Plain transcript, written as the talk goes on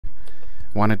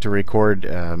wanted to record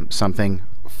something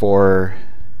for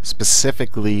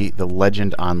specifically the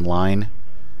Legend Online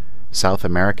South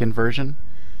American version.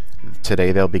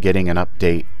 Today they'll be getting an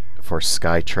update for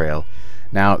Skytrail.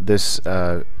 Now this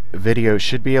video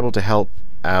should be able to help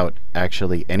out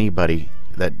actually anybody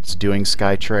that's doing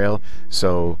Skytrail.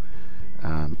 So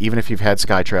even if you've had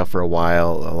Skytrail for a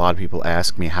while, a lot of people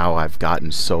ask me how I've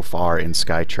gotten so far in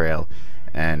Skytrail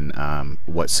and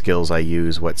what skills I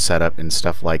use, what setup and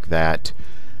stuff like that.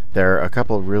 There are a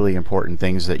couple of really important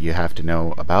things that you have to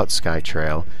know about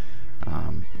Skytrail.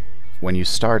 When you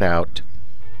start out,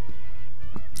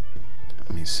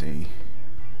 let me see.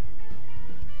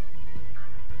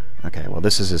 Okay, well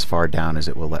this is as far down as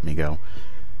it will let me go.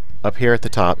 Up here at the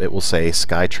top it will say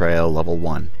Skytrail Level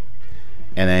 1.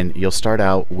 And then you'll start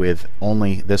out with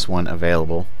only this one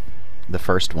available, the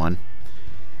first one.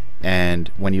 And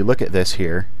when you look at this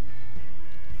here,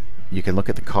 you can look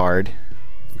at the card,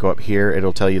 go up here,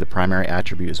 it'll tell you the primary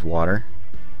attribute is water.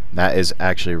 That is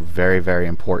actually very, very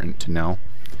important to know.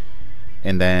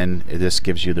 And then this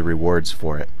gives you the rewards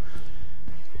for it.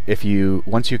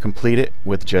 Once you complete it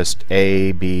with just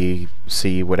A, B,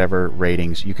 C, whatever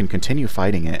ratings, you can continue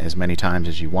fighting it as many times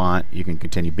as you want. You can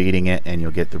continue beating it and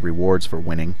you'll get the rewards for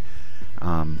winning.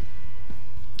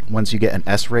 Once you get an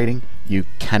S rating, you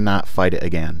cannot fight it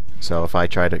again. So if I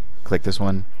try to click this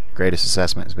one, greatest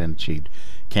assessment has been achieved.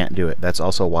 Can't do it. That's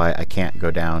also why I can't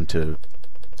go down to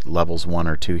levels 1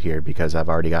 or 2 here, because I've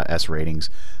already got S ratings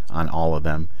on all of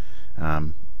them.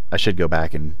 I should go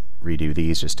back and redo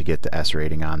these just to get the S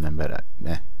rating on them, but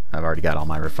I've already got all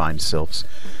my refined sylphs.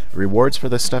 Rewards for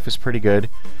this stuff is pretty good.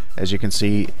 As you can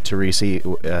see, to receive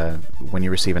when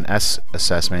you receive an S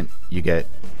assessment, you get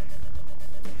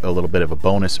a little bit of a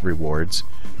bonus rewards,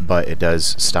 but it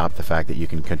does stop the fact that you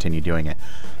can continue doing it.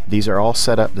 These are all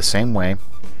set up the same way.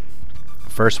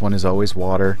 First one is always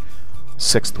water,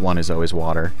 sixth one is always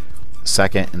water,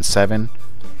 second and 7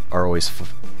 are always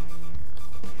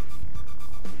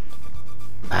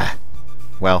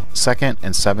well, second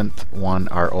and 7th one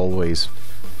are always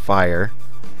fire.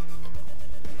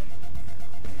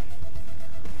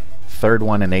 Third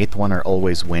one and 8th one are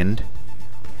always wind.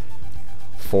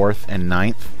 4th and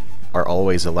 9th are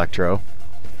always electro.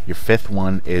 Your 5th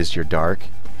one is your dark.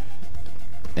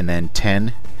 And then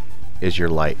 10 is your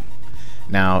light.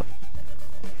 Now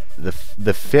the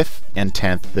 5th and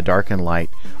 10th, the dark and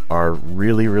light, are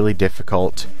really, really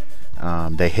difficult.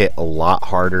 They hit a lot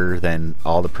harder than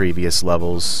all the previous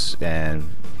levels,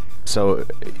 and so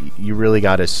you really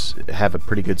got to have a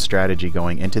pretty good strategy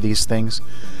going into these things.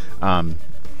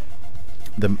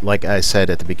 Like I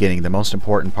said at the beginning, the most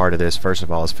important part of this, first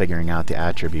of all, is figuring out the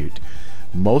attribute.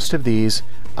 Most of these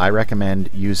I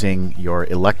recommend using your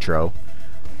electro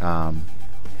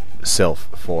sylph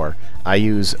for. I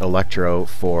use electro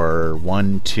for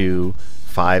 1, 2,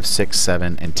 5, 6,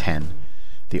 7, and 10.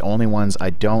 The only ones I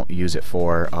don't use it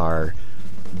for are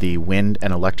the wind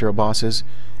and electro bosses,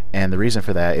 and the reason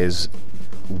for that is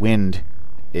wind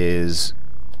is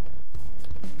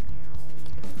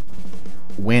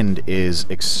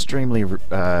extremely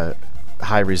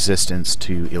high resistance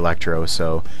to electro,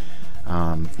 so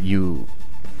you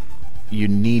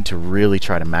need to really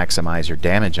try to maximize your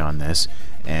damage on this.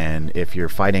 And if you're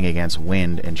fighting against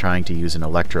wind and trying to use an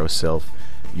electro sylph,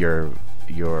 your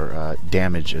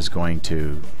damage is going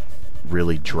to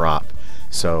really drop.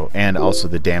 So, and also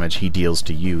the damage he deals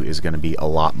to you is going to be a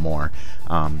lot more.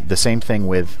 The same thing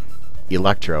with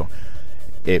electro.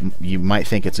 You might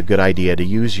think it's a good idea to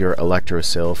use your electro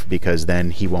sylph because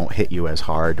then he won't hit you as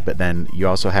hard, but then you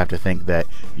also have to think that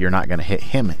you're not going to hit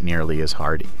him nearly as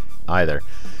hard either.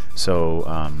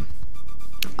 So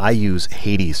I use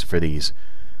Hades for these.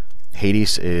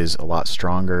 Hades is a lot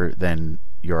stronger than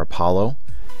your Apollo,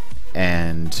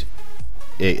 and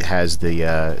it has the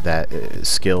that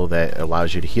skill that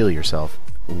allows you to heal yourself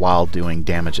while doing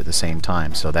damage at the same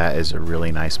time, so that is a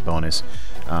really nice bonus.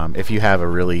 If you have a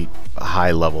really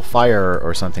high level fire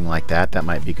or something like that, that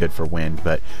might be good for wind,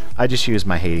 but I just use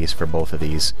my Hades for both of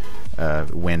these,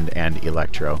 wind and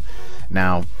electro.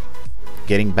 Now,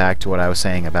 getting back to what I was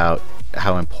saying about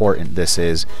how important this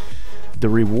is, the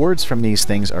rewards from these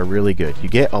things are really good. You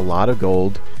get a lot of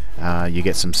gold, you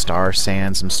get some star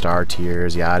sand, some star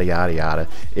tears, yada yada yada.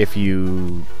 If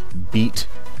you beat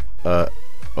a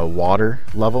water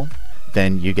level,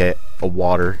 then you get a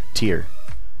water tier.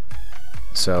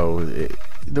 So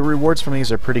the rewards from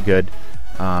these are pretty good.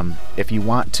 If you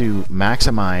want to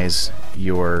maximize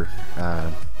your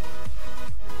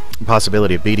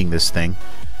possibility of beating this thing,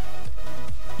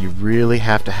 you really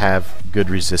have to have good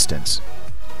resistance.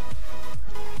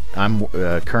 I'm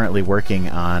currently working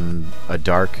on a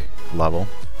dark level,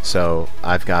 So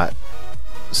I've got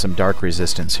some dark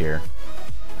resistance here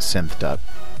synthed up,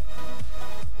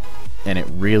 and it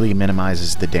really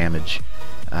minimizes the damage.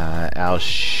 I'll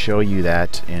show you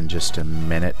that in just a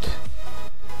minute.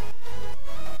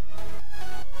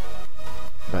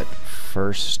 But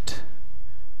first,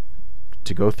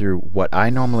 to go through what I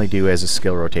normally do as a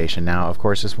skill rotation. Now, of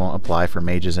course, this won't apply for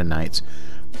mages and knights,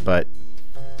 but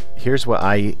here's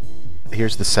the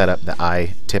setup that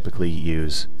I typically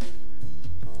use.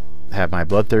 Have my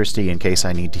bloodthirsty in case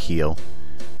I need to heal.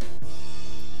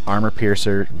 Armor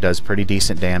piercer does pretty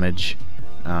decent damage,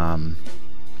 and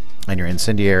your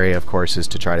incendiary, of course, is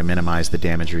to try to minimize the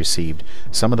damage received.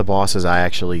 Some of the bosses I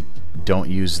actually don't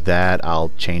use that.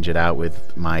 I'll change it out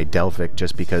with my Delphic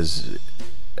just because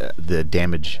the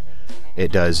damage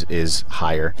it does is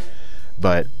higher.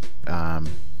 But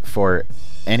for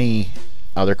any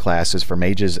other classes, for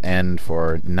mages and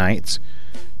for knights,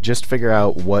 just figure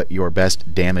out what your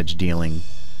best damage dealing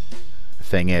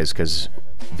thing is, because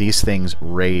these things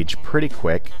rage pretty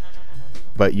quick,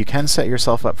 but you can set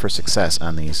yourself up for success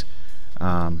on these.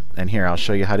 And here I'll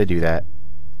show you how to do that.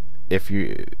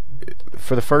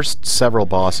 For the first several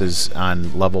bosses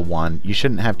on level 1, you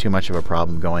shouldn't have too much of a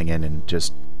problem going in and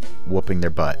just whooping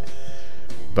their butt.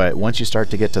 But once you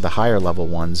start to get to the higher level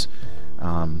ones,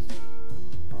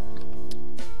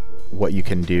 what you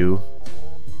can do...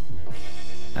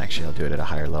 Actually, I'll do it at a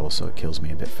higher level so it kills me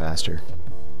a bit faster.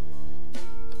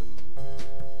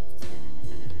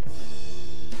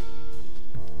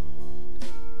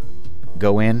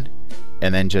 Go in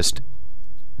and then just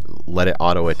let it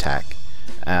auto attack.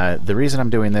 The reason I'm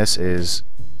doing this is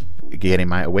getting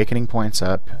my awakening points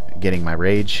up, getting my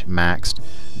rage maxed.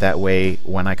 That way,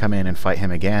 when I come in and fight him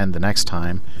again the next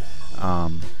time,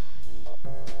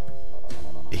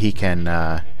 he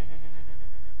can...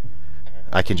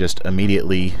 I can just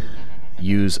immediately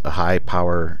use a high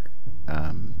power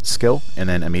skill, and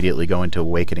then immediately go into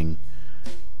awakening.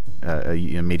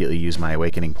 Immediately use my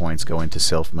awakening points, go into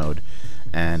Sylph mode,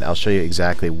 and I'll show you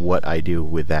exactly what I do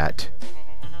with that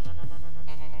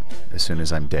as soon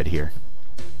as I'm dead here.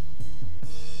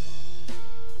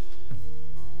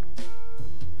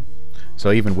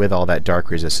 So even with all that dark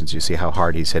resistance, you see how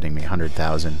hard he's hitting me,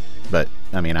 100,000. But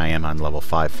I mean, I am on level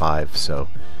 5-5, so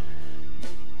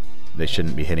they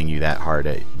shouldn't be hitting you that hard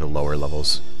at the lower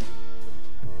levels.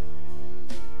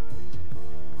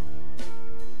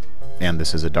 And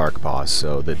this is a dark boss,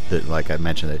 so like I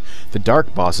mentioned, the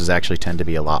dark bosses actually tend to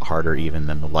be a lot harder even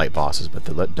than the light bosses, but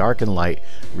the dark and light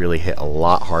really hit a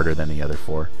lot harder than the other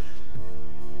four.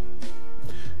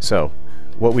 So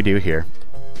what we do here,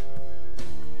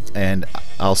 and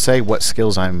I'll say what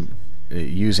skills I'm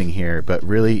using here, but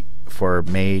really for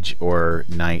mage or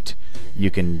knight, you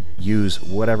can use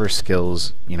whatever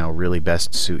skills really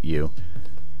best suit you.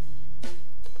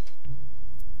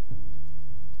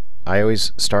 I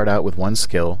always start out with one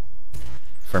skill.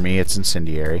 For me, it's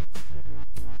incendiary.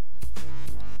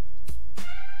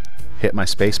 Hit my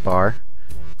space bar,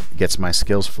 gets my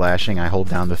skills flashing. I hold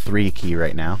down the 3 key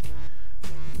right now.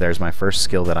 There's my first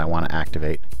skill that I want to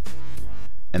activate.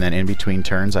 And then in between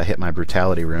turns, I hit my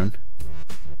brutality rune.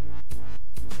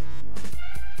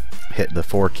 Hit the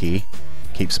 4 key,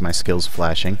 keeps my skills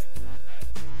flashing.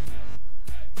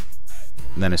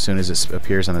 And then as soon as it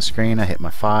appears on the screen, I hit my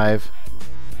 5.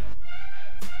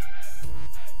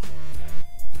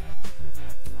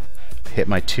 Hit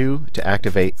my 2 to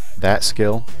activate that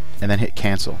skill, and then hit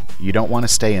cancel. You don't want to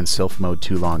stay in Sylph mode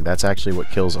too long. That's actually what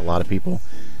kills a lot of people.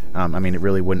 I mean, it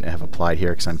really wouldn't have applied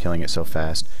here because I'm killing it so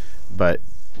fast. But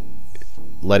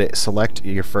let it select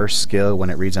your first skill. When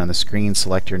it reads on the screen,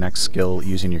 select your next skill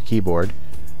using your keyboard.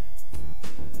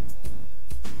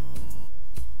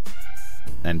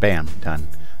 And bam, done.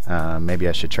 Maybe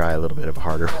I should try a little bit of a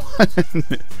harder one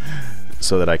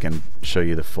so that I can show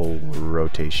you the full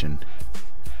rotation.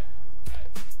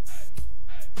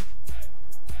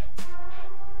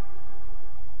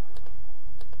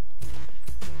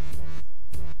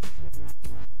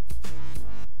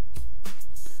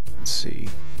 Let's see.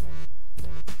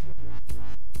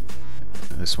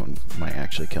 This one might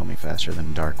actually kill me faster than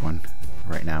the dark one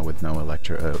right now with no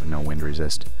no wind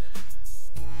resist.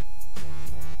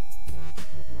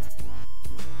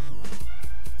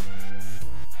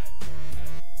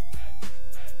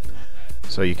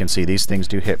 So you can see these things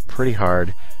do hit pretty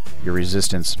hard. Your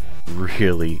resistance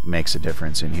really makes a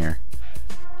difference in here.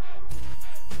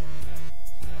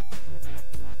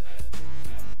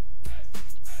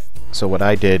 So what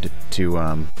I did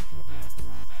to,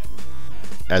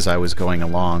 as I was going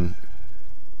along,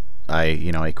 I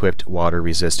equipped water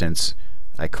resistance,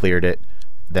 I cleared it,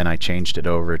 then I changed it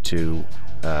over to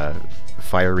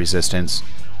fire resistance,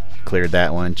 cleared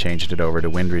that one, changed it over to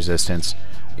wind resistance.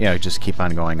 You know, just keep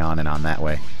on going on and on that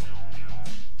way.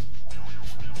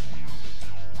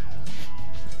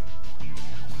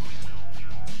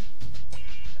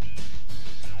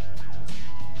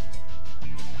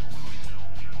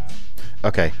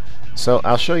 Okay, so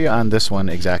I'll show you on this one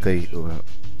exactly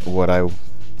what I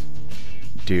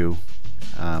do.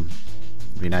 It'd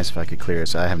be nice if I could clear it.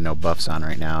 So I have no buffs on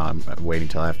right now. I'm waiting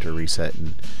till I have to reset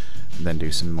and then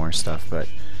do some more stuff. But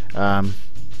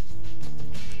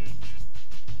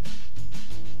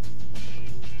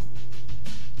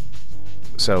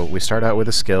so we start out with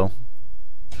a skill.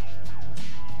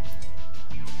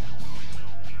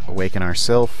 Awaken our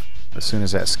Sylph. As soon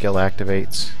as that skill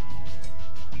activates,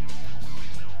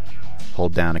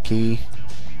 hold down a key.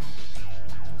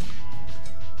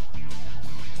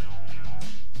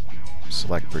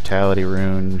 Select Brutality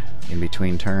Rune in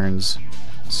between turns.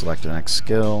 Select the next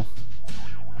skill.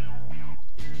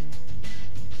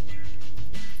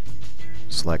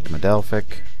 Select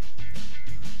Modelphic.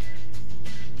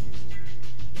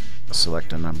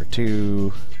 Select a number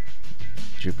 2.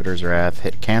 Jupiter's Wrath.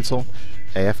 Hit cancel.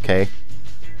 AFK.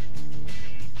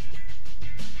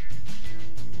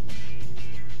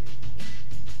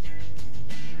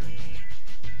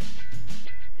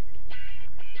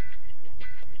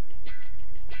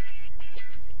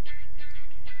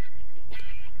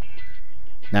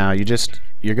 Now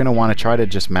you're going to want to try to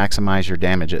just maximize your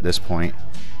damage at this point.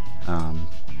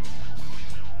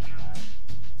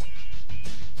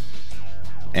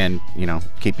 And, you know,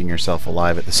 keeping yourself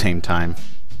alive at the same time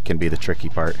can be the tricky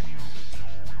part.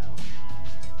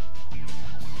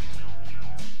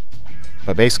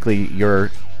 But basically,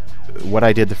 what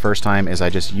I did the first time is I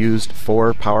just used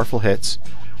 4 powerful hits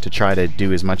to try to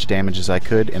do as much damage as I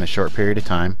could in a short period of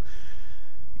time.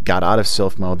 Got out of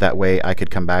Sylph mode, that way I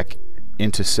could come back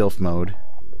into Sylph mode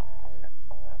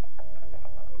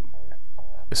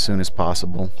as soon as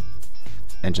possible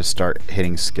and just start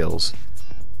hitting skills.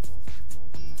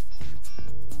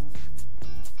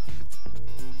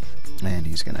 And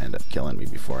he's gonna end up killing me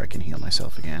before I can heal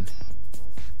myself again.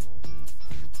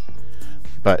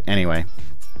 But anyway,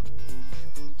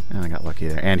 I got lucky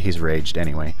there, and he's raged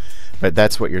anyway. But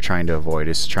that's what you're trying to avoid,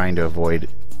 is trying to avoid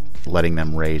letting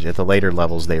them rage. At the later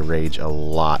levels they rage a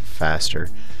lot faster.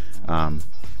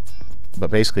 But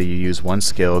basically you use 1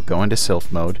 skill, go into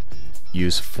Sylph mode,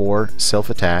 use 4 Sylph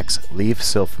attacks, leave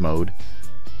Sylph mode,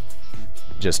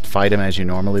 just fight him as you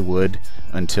normally would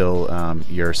until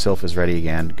your Sylph is ready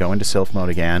again, go into Sylph mode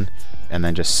again, and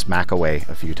then just smack away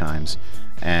a few times.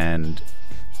 And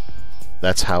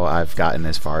that's how I've gotten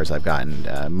as far as I've gotten.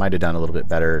 Might have done a little bit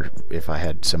better if I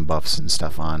had some buffs and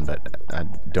stuff on, but I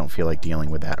don't feel like dealing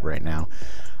with that right now.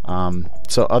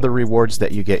 So other rewards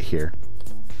that you get here.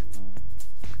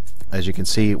 As you can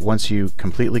see, once you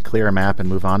completely clear a map and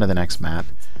move on to the next map,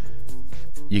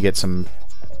 you get some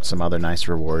other nice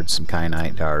rewards, some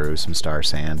Kyanite, Daru, some Star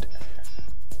Sand.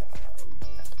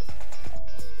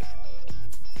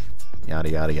 Yada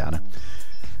yada yada.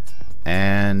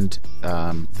 And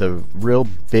the real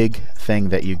big thing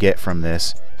that you get from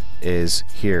this is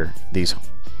here, these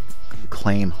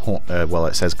claim well,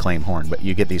 it says claim horn, but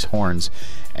you get these horns,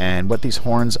 and what these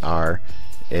horns are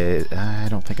is, I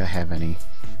don't think I have any.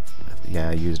 Yeah,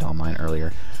 I used all mine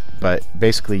earlier. But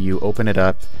basically you open it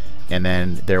up and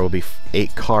then there will be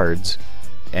 8 cards,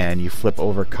 and you flip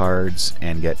over cards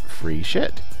and get free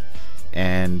shit.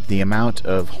 And the amount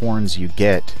of horns you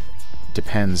get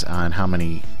depends on how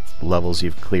many levels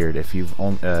you've cleared. If you've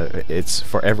it's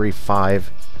for every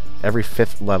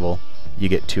 5th level you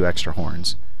get 2 extra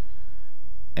horns.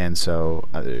 And so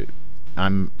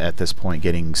I'm at this point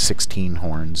getting 16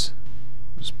 horns.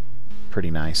 It's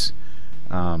pretty nice.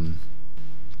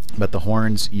 But the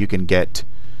horns you can get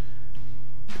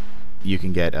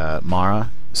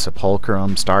Mara,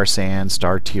 Sepulchrum, Star Sand,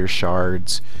 Star Tier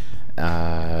Shards,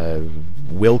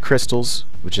 Will Crystals,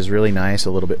 which is really nice,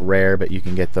 a little bit rare, but you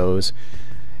can get those.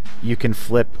 You can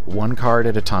flip 1 card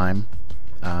at a time.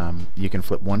 You can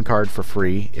flip 1 card for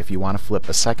free. If you want to flip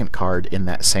a second card in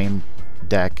that same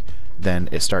deck, then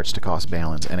it starts to cost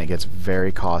balance, and it gets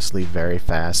very costly very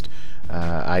fast.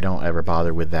 I don't ever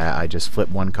bother with that. I just flip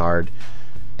 1 card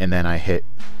and then I hit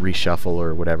reshuffle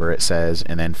or whatever it says,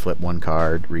 and then flip 1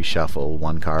 card, reshuffle,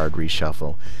 1 card,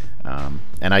 reshuffle.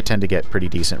 And I tend to get pretty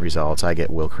decent results. I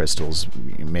get Will Crystals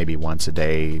maybe once a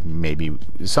day, maybe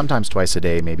sometimes twice a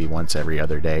day, maybe once every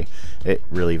other day. It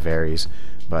really varies.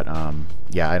 But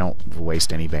yeah, I don't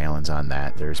waste any balance on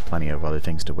that. There's plenty of other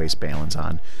things to waste balance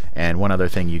on. And one other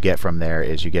thing you get from there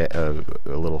is you get a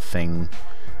little thing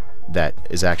that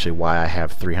is actually why I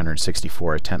have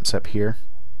 364 attempts up here.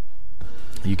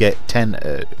 You get 10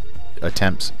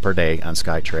 attempts per day on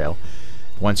SkyTrail.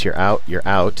 Once you're out, you're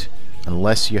out,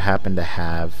 unless you happen to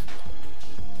have...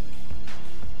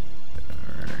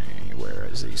 Where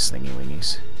is these thingy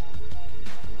wingies?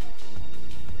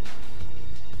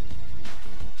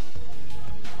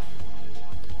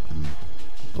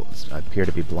 I appear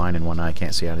to be blind in one eye,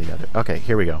 can't see out of the other. Okay,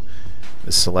 here we go.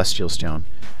 The Celestial Stone.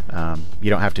 You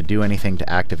don't have to do anything to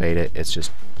activate it. It's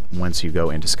just once you go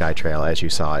into SkyTrail, as you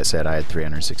saw, it said I had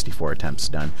 364 attempts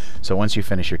done. So once you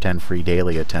finish your 10 free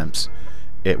daily attempts,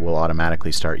 it will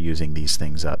automatically start using these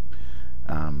things up.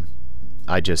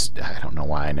 I don't know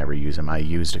why I never use them. I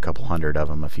used a couple hundred of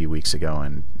them a few weeks ago,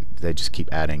 and they just keep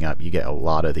adding up. You get a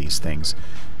lot of these things,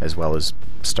 as well as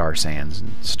star sands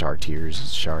and star tears and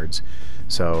shards.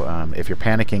 So if you're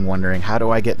panicking, wondering, how do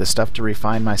I get the stuff to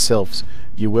refine my sylphs?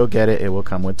 You will get it. It will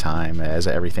come with time. As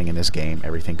everything in this game,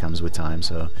 everything comes with time.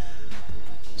 So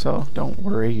don't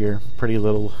worry your pretty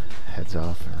little heads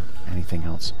off or anything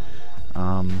else.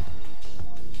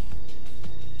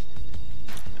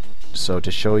 So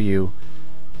to show you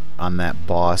on that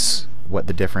boss what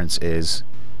the difference is,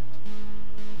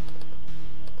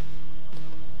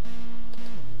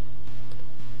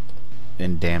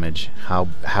 in damage,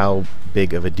 how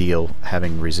big of a deal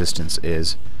having resistance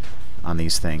is on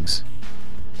these things.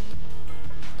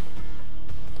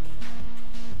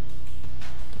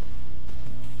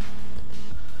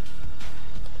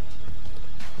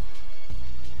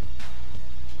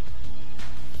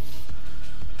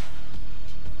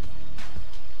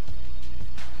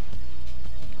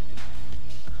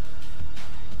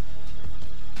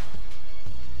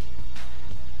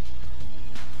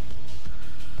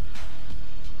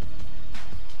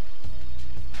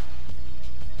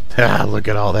 Ah, look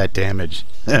at all that damage.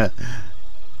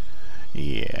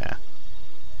 Yeah.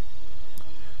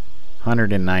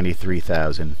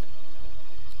 193,000.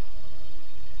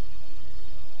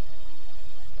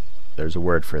 There's a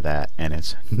word for that, and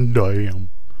it's damn.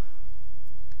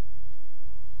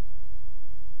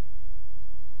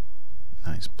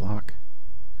 Nice block.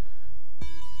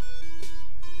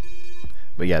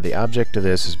 But yeah, the object of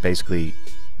this is basically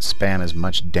spam as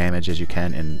much damage as you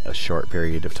can in a short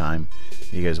period of time,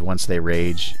 because once they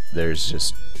rage, there's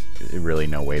just really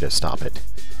no way to stop it.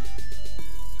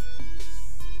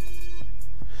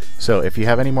 So if you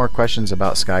have any more questions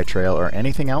about SkyTrail or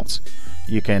anything else,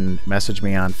 you can message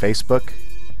me on Facebook.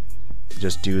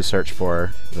 Just do a search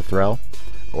for Thethrell,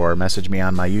 or message me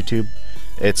on my YouTube.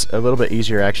 It's a little bit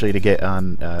easier actually to get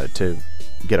on to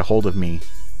get a hold of me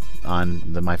on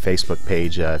my Facebook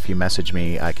page. If you message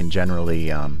me, I can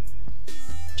generally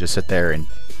just sit there and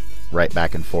write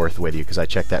back and forth with you, because I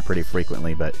check that pretty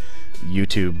frequently. But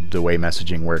YouTube, the way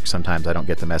messaging works, sometimes I don't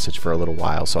get the message for a little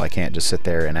while, so I can't just sit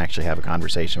there and actually have a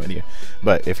conversation with you.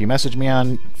 But if you message me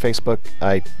on Facebook,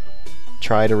 I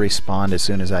try to respond as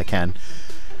soon as I can.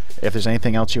 If there's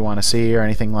anything else you want to see or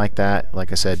anything like that,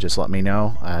 like I said, just let me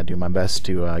know. I do my best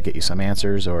to get you some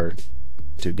answers or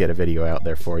to get a video out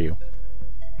there for you.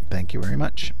 Thank you very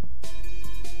much.